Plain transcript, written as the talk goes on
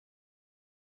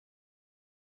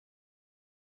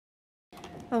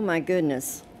Oh my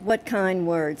goodness, what kind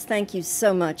words. Thank you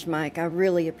so much, Mike. I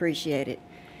really appreciate it.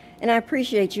 And I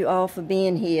appreciate you all for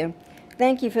being here.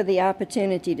 Thank you for the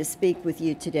opportunity to speak with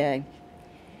you today.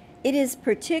 It is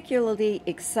particularly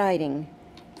exciting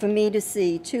for me to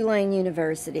see Tulane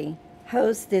University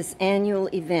host this annual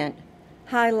event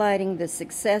highlighting the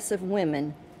success of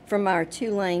women from our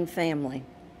Tulane family.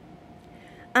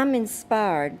 I'm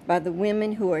inspired by the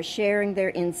women who are sharing their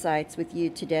insights with you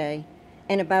today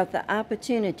and about the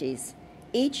opportunities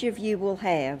each of you will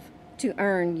have to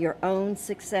earn your own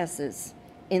successes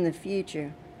in the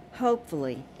future,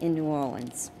 hopefully in New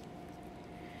Orleans.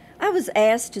 I was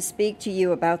asked to speak to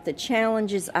you about the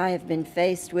challenges I have been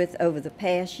faced with over the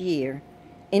past year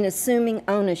in assuming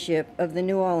ownership of the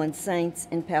New Orleans Saints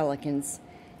and Pelicans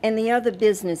and the other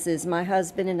businesses my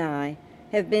husband and I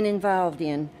have been involved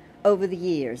in over the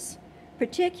years,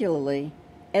 particularly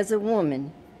as a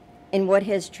woman in what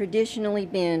has traditionally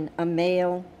been a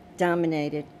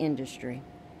male-dominated industry.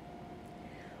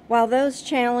 While those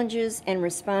challenges and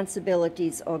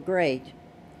responsibilities are great,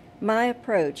 my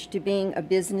approach to being a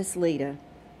business leader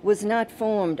was not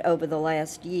formed over the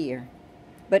last year,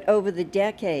 but over the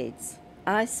decades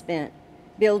I spent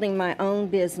building my own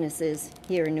businesses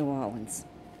here in New Orleans.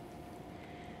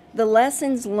 The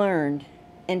lessons learned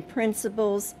and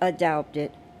principles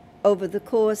adopted over the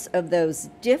course of those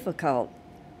difficult,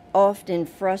 often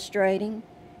frustrating,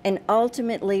 and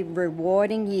ultimately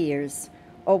rewarding years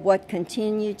are what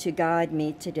continue to guide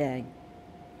me today.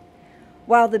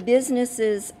 While the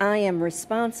businesses I am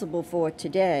responsible for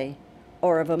today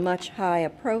are of a much higher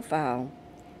profile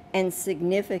and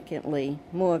significantly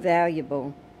more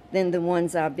valuable than the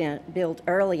ones I built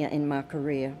earlier in my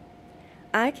career,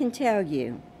 I can tell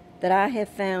you that I have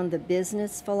found the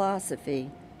business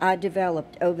philosophy I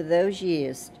developed over those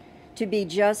years to be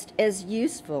just as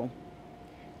useful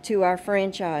to our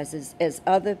franchises as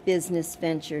other business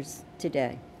ventures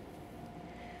today.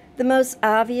 The most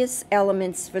obvious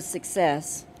elements for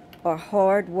success are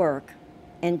hard work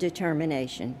and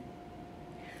determination.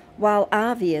 While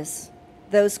obvious,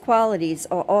 those qualities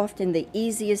are often the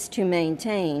easiest to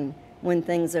maintain when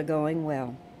things are going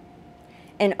well,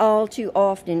 and all too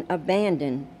often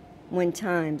abandoned when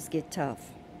times get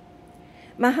tough.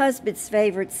 My husband's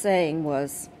favorite saying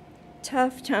was,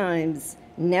 "Tough times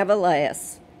never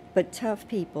last, but tough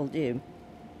people do."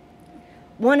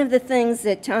 One of the things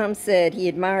that Tom said he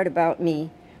admired about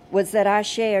me was that I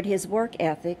shared his work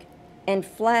ethic and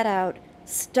flat-out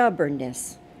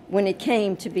stubbornness when it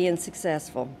came to being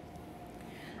successful.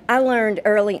 I learned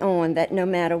early on that no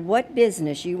matter what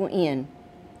business you were in,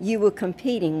 you were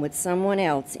competing with someone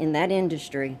else in that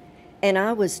industry, and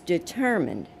I was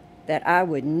determined that I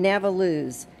would never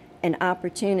lose an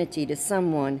opportunity to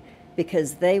someone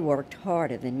because they worked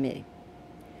harder than me.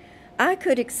 I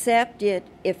could accept it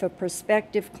if a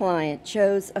prospective client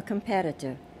chose a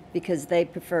competitor because they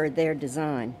preferred their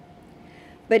design,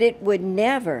 but it would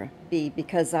never be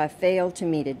because I failed to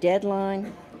meet a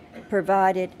deadline,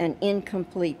 provided an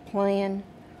incomplete plan,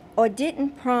 or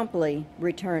didn't promptly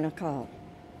return a call.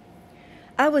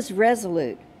 I was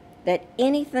resolute that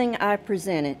anything I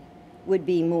presented would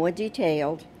be more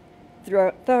detailed,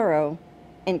 thorough,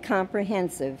 and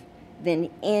comprehensive than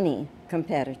any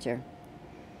competitor.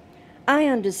 I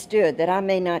understood that I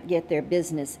may not get their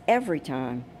business every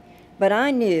time, but I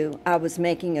knew I was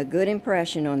making a good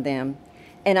impression on them,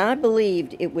 and I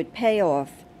believed it would pay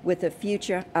off with a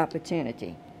future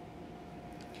opportunity.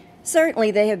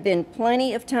 Certainly, there have been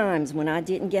plenty of times when I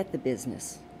didn't get the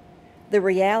business. The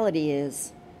reality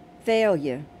is,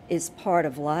 failure is part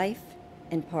of life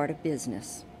and part of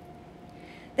business.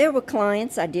 There were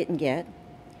clients I didn't get.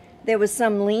 There were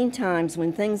some lean times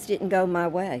when things didn't go my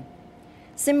way.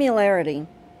 Similarly,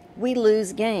 we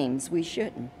lose games we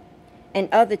shouldn't, and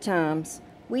other times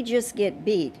we just get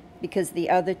beat because the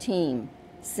other team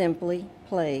simply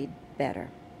played better.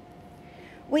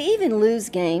 We even lose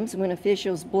games when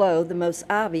officials blow the most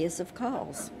obvious of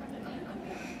calls.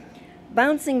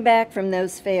 Bouncing back from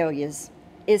those failures,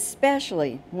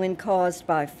 especially when caused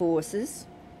by forces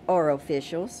or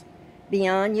officials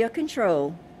beyond your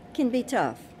control, can be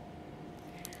tough.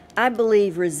 I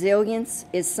believe resilience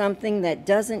is something that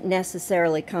doesn't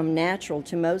necessarily come natural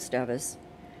to most of us,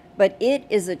 but it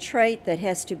is a trait that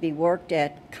has to be worked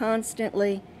at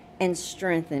constantly and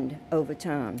strengthened over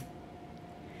time.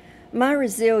 My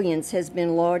resilience has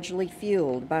been largely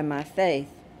fueled by my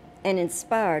faith and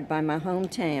inspired by my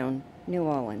hometown, New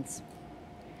Orleans.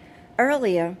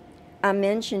 Earlier, I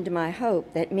mentioned my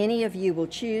hope that many of you will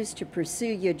choose to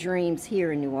pursue your dreams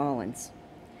here in New Orleans.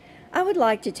 I would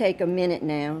like to take a minute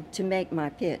now to make my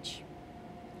pitch.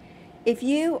 If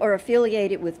you are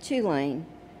affiliated with Tulane,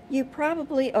 You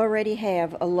probably already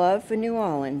have a love for New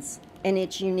Orleans and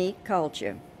its unique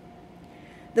culture.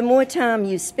 The more time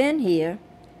you spend here,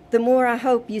 the more I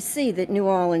hope you see that New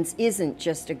Orleans isn't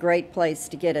just a great place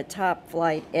to get a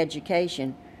top-flight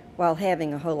education while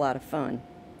having a whole lot of fun.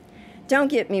 Don't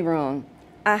get me wrong,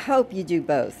 I hope you do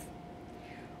both.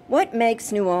 What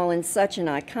makes New Orleans such an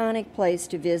iconic place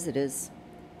to visitors?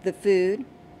 The food,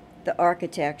 the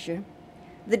architecture,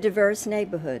 the diverse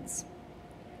neighborhoods,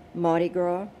 Mardi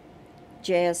Gras,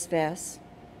 Jazz Fest,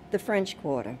 the French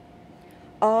Quarter.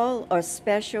 All are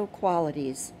special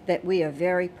qualities that we are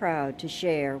very proud to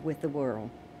share with the world.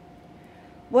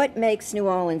 What makes New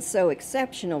Orleans so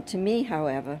exceptional to me,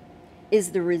 however,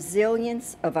 is the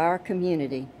resilience of our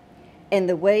community and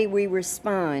the way we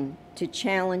respond to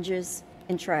challenges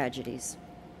and tragedies.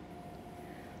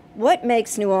 What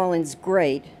makes New Orleans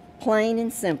great, plain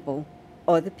and simple,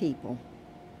 are the people.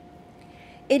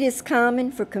 It is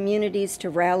common for communities to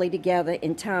rally together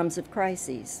in times of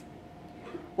crises.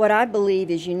 What I believe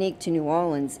is unique to New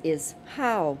Orleans is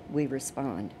how we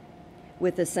respond,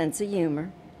 with a sense of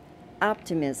humor,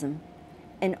 optimism,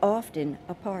 and often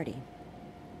a party.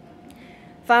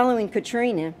 Following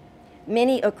Katrina,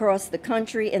 many across the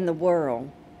country and the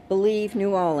world believe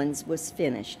New Orleans was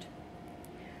finished.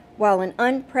 While an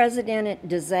unprecedented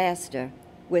disaster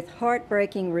with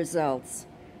heartbreaking results,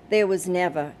 there was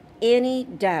never any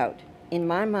doubt in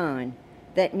my mind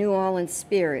that New Orleans'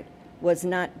 spirit was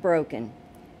not broken,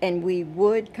 and we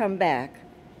would come back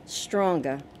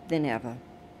stronger than ever.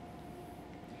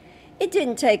 It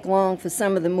didn't take long for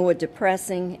some of the more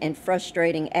depressing and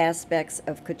frustrating aspects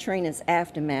of Katrina's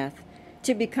aftermath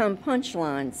to become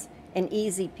punchlines and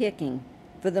easy picking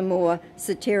for the more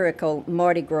satirical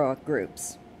Mardi Gras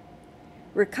groups.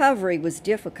 Recovery was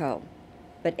difficult,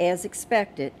 but as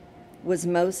expected, was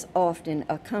most often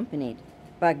accompanied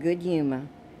by good humor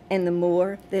and the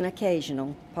more than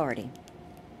occasional party.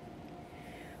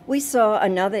 We saw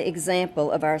another example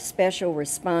of our special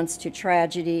response to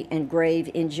tragedy and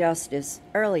grave injustice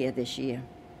earlier this year.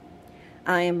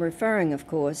 I am referring, of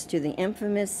course, to the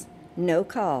infamous no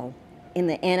call in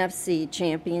the NFC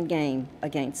champion game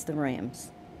against the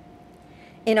Rams.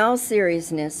 In all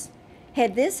seriousness,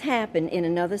 had this happened in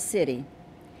another city,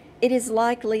 it is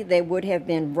likely there would have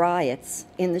been riots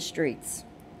in the streets.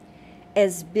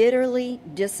 As bitterly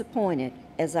disappointed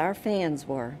as our fans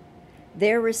were,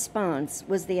 their response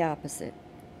was the opposite.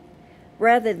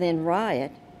 Rather than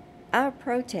riot, our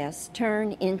protests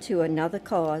turned into another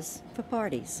cause for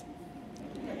parties.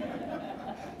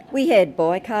 We had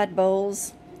boycott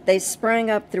bowls. They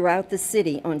sprang up throughout the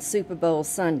city on Super Bowl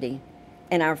Sunday,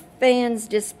 and our fans'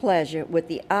 displeasure with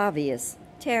the obvious,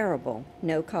 terrible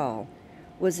no call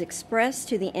was expressed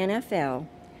to the NFL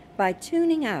by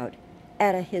tuning out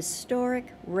at a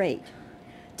historic rate,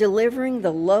 delivering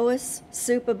the lowest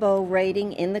Super Bowl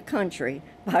rating in the country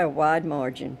by a wide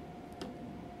margin.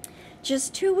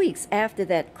 Just 2 weeks after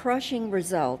that crushing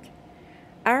result,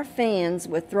 our fans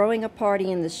were throwing a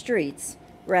party in the streets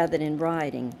rather than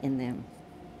rioting in them.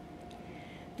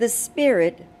 The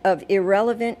spirit of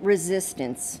irrelevant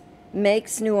resistance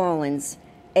makes New Orleans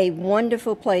a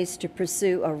wonderful place to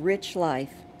pursue a rich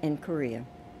life and career.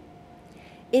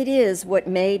 It is what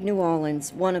made New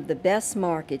Orleans one of the best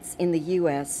markets in the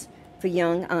U.S. for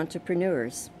young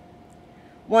entrepreneurs,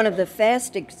 one of the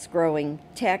fastest growing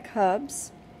tech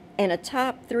hubs, and a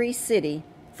top 3 city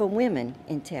for women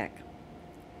in tech.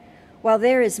 While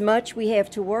there is much we have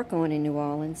to work on in New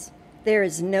Orleans, there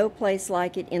is no place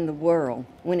like it in the world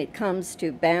when it comes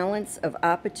to balance of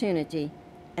opportunity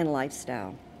and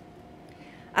lifestyle.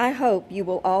 I hope you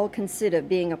will all consider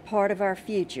being a part of our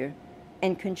future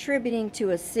and contributing to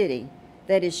a city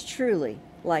that is truly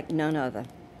like none other.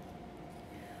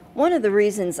 One of the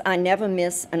reasons I never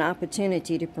miss an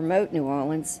opportunity to promote New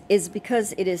Orleans is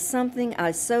because it is something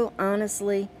I so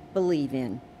honestly believe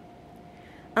in.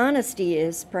 Honesty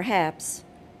is, perhaps,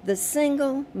 the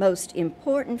single most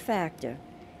important factor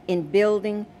in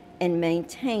building and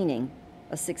maintaining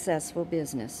a successful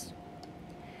business.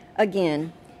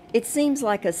 Again, it seems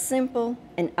like a simple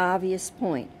and obvious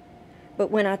point,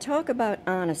 but when I talk about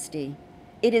honesty,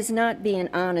 it is not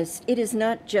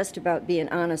just about being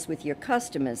honest with your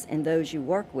customers and those you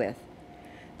work with.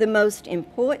 The most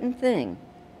important thing,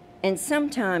 and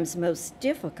sometimes most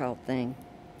difficult thing,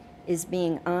 is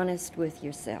being honest with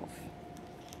yourself.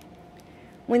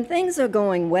 When things are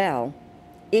going well,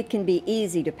 it can be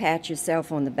easy to pat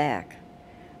yourself on the back,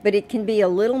 but it can be a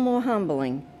little more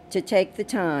humbling to take the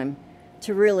time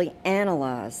to really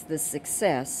analyze the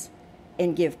success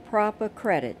and give proper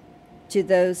credit to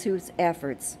those whose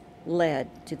efforts led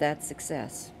to that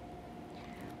success.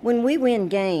 When we win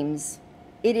games,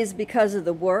 It is because of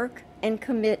the work and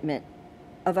commitment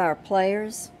of our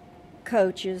players,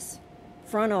 coaches,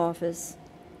 front office,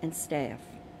 and staff.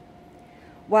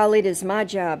 While it is my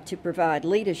job to provide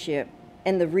leadership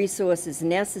and the resources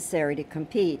necessary to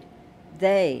compete,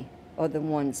 they are the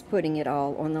ones putting it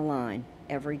all on the line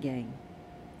every game.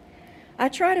 I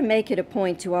try to make it a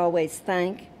point to always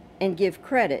thank and give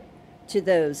credit to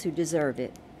those who deserve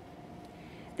it.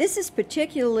 This is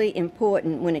particularly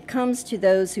important when it comes to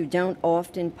those who don't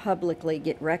often publicly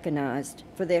get recognized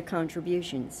for their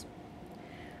contributions.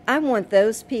 I want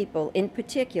those people in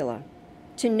particular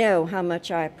to know how much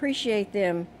I appreciate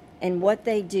them and what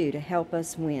they do to help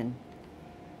us win.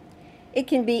 It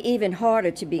can be even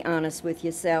harder to be honest with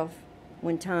yourself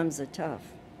when times are tough.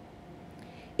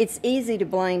 It's easy to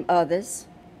blame others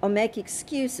or make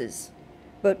excuses,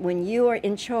 but when you are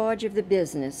in charge of the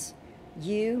business,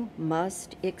 you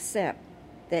must accept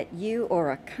that you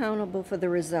are accountable for the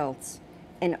results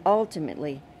and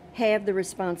ultimately have the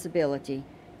responsibility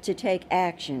to take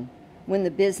action when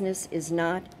the business is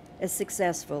not as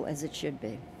successful as it should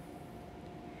be.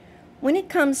 When it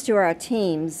comes to our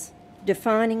teams,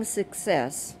 defining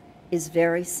success is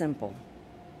very simple.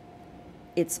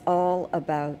 It's all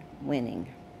about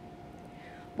winning.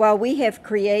 While we have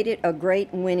created a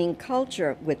great winning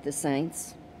culture with the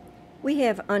Saints, we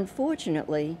have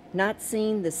unfortunately not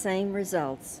seen the same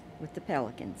results with the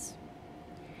Pelicans.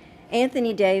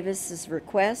 Anthony Davis's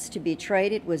request to be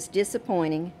traded was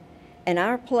disappointing, and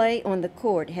our play on the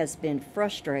court has been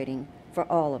frustrating for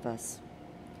all of us.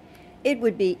 It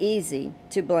would be easy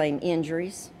to blame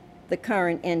injuries, the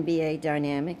current NBA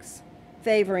dynamics,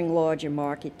 favoring larger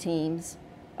market teams,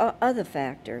 or other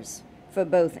factors for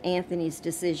both Anthony's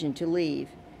decision to leave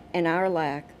and our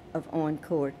lack of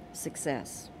on-court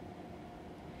success.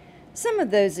 Some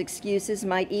of those excuses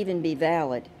might even be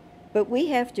valid, but we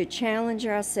have to challenge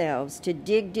ourselves to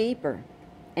dig deeper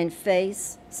and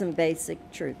face some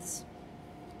basic truths.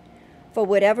 For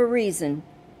whatever reason,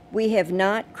 we have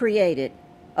not created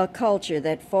a culture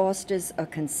that fosters a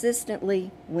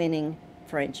consistently winning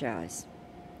franchise.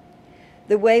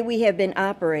 The way we have been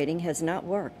operating has not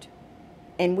worked,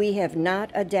 and we have not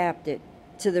adapted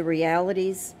to the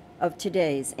realities of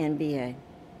today's NBA.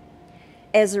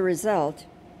 As a result,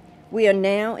 we are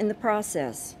now in the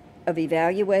process of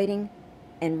evaluating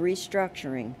and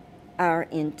restructuring our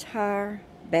entire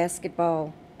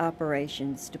basketball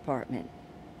operations department,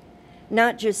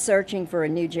 not just searching for a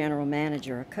new general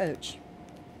manager or coach.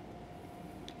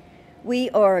 We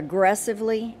are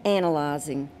aggressively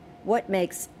analyzing what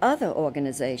makes other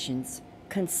organizations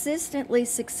consistently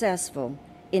successful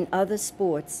in other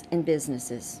sports and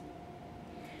businesses.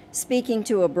 Speaking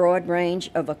to a broad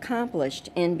range of accomplished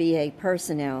NBA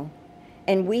personnel,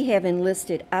 and we have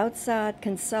enlisted outside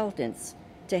consultants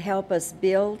to help us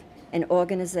build an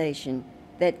organization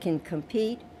that can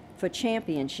compete for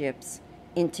championships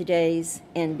in today's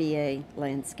NBA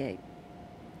landscape.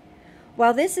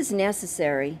 While this is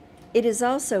necessary, it is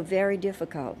also very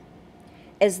difficult,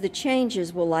 as the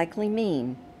changes will likely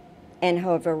mean, and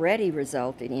have already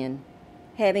resulted in,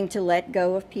 having to let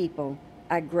go of people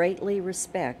I greatly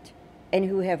respect and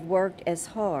who have worked as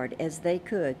hard as they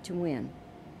could to win.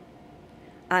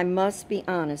 I must be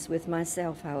honest with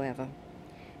myself, however,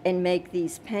 and make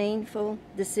these painful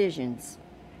decisions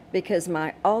because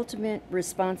my ultimate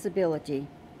responsibility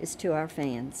is to our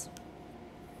fans.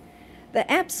 The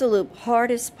absolute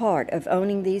hardest part of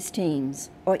owning these teams,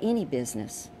 or any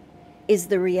business, is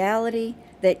the reality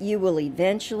that you will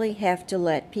eventually have to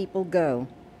let people go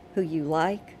who you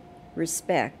like,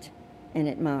 respect, and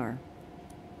admire.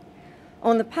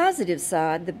 On the positive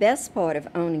side, the best part of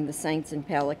owning the Saints and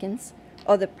Pelicans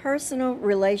are the personal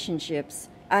relationships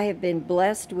I have been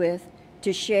blessed with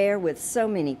to share with so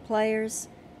many players,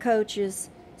 coaches,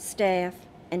 staff,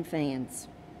 and fans.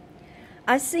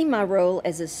 I see my role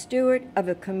as a steward of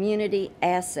a community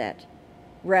asset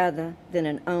rather than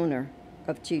an owner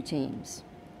of two teams.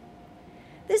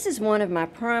 This is one of my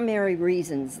primary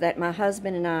reasons that my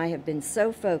husband and I have been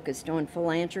so focused on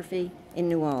philanthropy in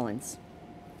New Orleans.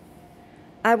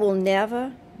 I will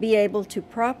never be able to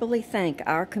properly thank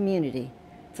our community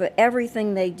for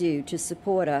everything they do to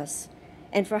support us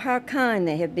and for how kind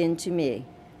they have been to me,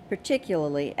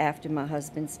 particularly after my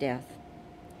husband's death.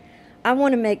 I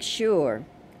want to make sure,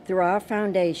 through our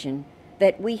foundation,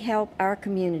 that we help our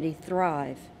community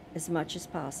thrive as much as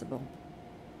possible.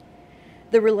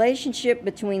 The relationship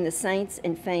between the Saints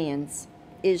and fans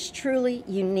is truly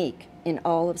unique in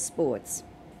all of sports.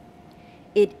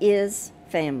 It is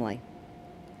family.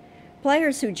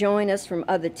 Players who join us from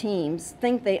other teams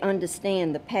think they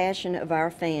understand the passion of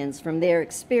our fans from their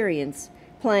experience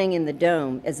playing in the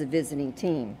Dome as a visiting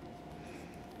team.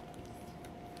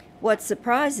 What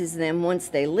surprises them once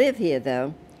they live here,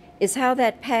 though, is how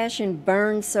that passion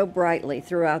burns so brightly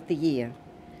throughout the year,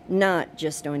 not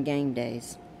just on game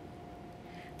days.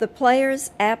 The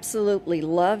players absolutely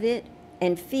love it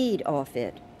and feed off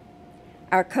it.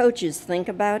 Our coaches think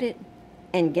about it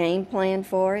and game plan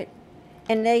for it,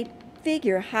 and they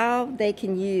figure how they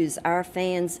can use our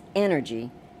fans' energy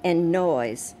and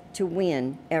noise to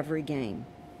win every game.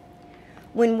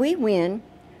 When we win,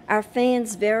 our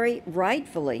fans very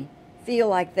rightfully feel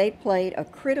like they played a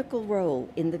critical role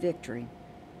in the victory.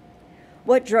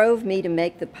 What drove me to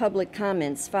make the public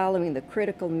comments following the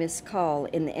critical missed call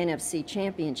in the NFC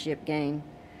Championship game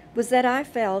was that I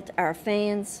felt our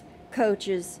fans,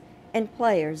 coaches, and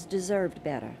players deserved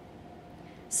better.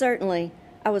 Certainly,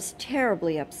 I was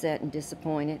terribly upset and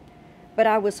disappointed, but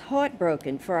I was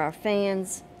heartbroken for our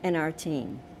fans and our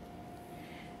team.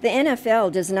 The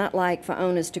NFL does not like for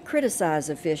owners to criticize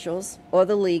officials or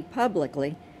the league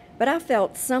publicly, but I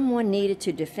felt someone needed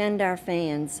to defend our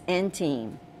fans and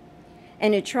team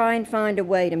and to try and find a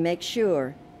way to make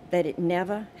sure that it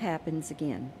never happens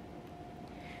again.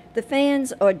 The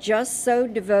fans are just so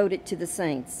devoted to the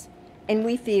Saints, and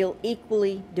we feel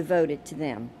equally devoted to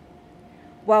them.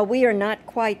 While we are not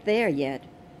quite there yet,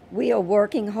 we are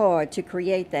working hard to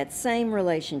create that same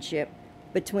relationship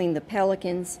between the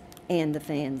Pelicans and the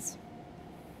fans.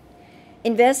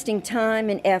 Investing time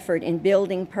and effort in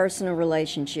building personal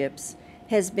relationships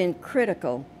has been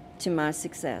critical to my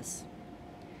success.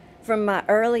 From my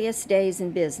earliest days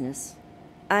in business,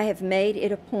 I have made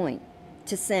it a point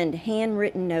to send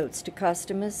handwritten notes to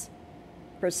customers,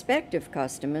 prospective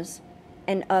customers,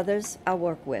 and others I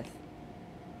work with.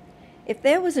 If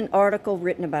there was an article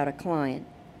written about a client,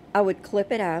 I would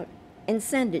clip it out and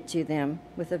send it to them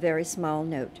with a very small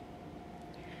note.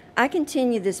 I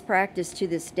continue this practice to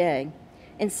this day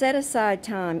and set aside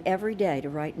time every day to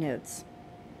write notes.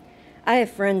 I have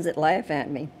friends that laugh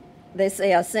at me. They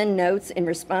say I send notes in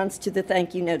response to the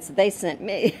thank you notes they sent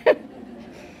me.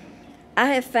 I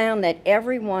have found that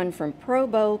everyone from Pro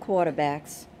Bowl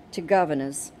quarterbacks to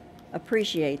governors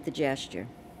appreciate the gesture.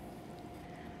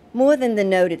 More than the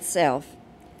note itself,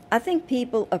 I think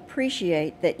people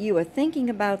appreciate that you are thinking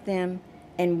about them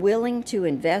and willing to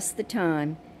invest the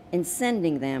time in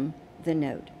sending them the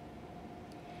note.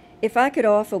 If I could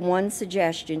offer one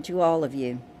suggestion to all of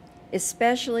you,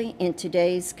 especially in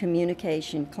today's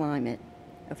communication climate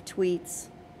of tweets,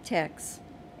 texts,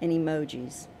 and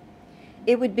emojis,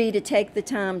 it would be to take the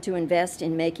time to invest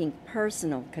in making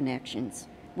personal connections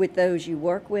with those you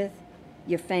work with,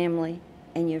 your family,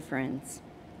 and your friends.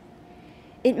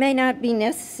 It may not be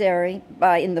necessary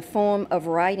in the form of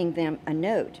writing them a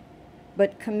note,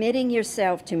 but committing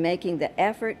yourself to making the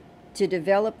effort to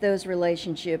develop those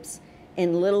relationships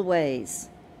in little ways,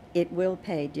 it will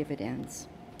pay dividends.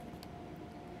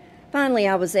 Finally,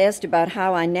 I was asked about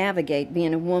how I navigate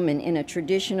being a woman in a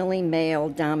traditionally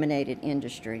male-dominated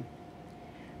industry.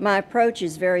 My approach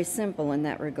is very simple in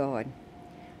that regard.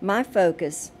 My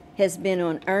focus has been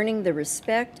on earning the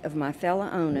respect of my fellow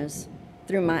owners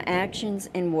through my actions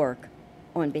and work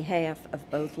on behalf of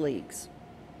both leagues.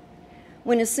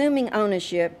 When assuming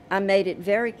ownership, I made it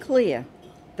very clear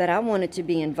that I wanted to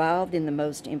be involved in the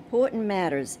most important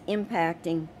matters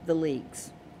impacting the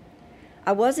leagues.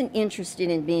 I wasn't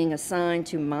interested in being assigned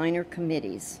to minor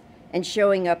committees and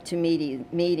showing up to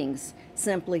meetings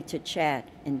simply to chat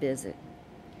and visit.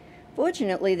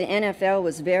 Fortunately, the NFL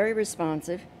was very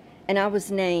responsive, and I was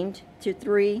named to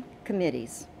 3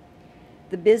 committees: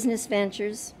 the Business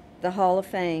Ventures, the Hall of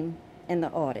Fame, and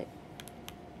the Audit.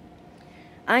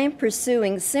 I am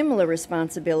pursuing similar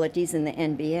responsibilities in the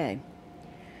NBA.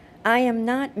 I am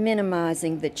not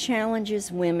minimizing the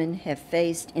challenges women have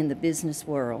faced in the business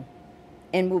world,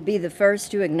 and will be the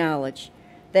first to acknowledge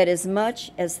that as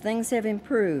much as things have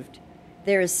improved,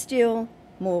 there is still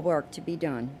more work to be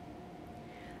done.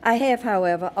 I have,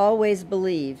 however, always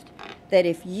believed that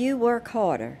if you work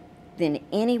harder than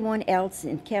anyone else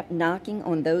and kept knocking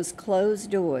on those closed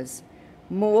doors,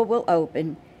 more will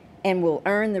open and will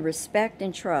earn the respect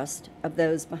and trust of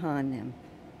those behind them.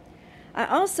 I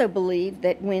also believe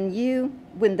that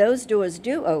when those doors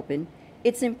do open,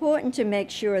 it's important to make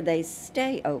sure they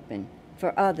stay open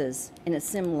for others in a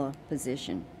similar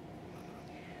position.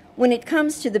 When it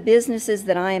comes to the businesses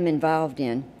that I am involved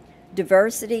in,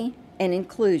 diversity and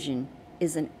inclusion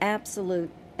is an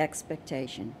absolute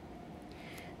expectation.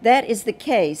 That is the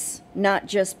case not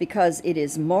just because it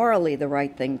is morally the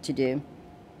right thing to do.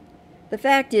 The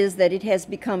fact is that it has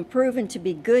become proven to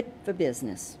be good for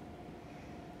business.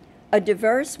 A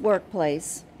diverse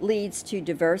workplace leads to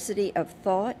diversity of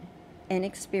thought and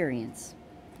experience.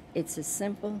 It's as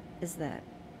simple as that.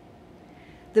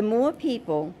 The more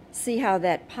people see how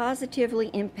that positively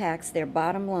impacts their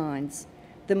bottom lines,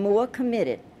 the more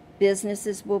committed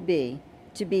businesses will be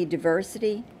to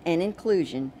diversity and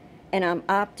inclusion, and I'm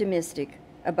optimistic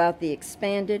about the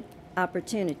expanded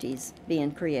opportunities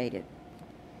being created.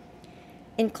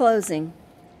 In closing,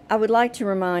 I would like to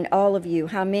remind all of you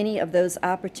how many of those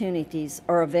opportunities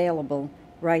are available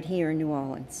right here in New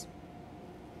Orleans.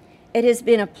 It has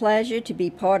been a pleasure to be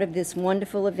part of this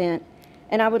wonderful event,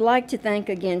 and I would like to thank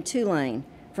again Tulane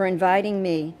for inviting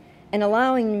me and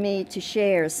allowing me to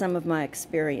share some of my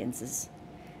experiences.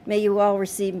 May you all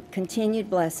receive continued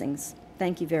blessings.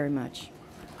 Thank you very much.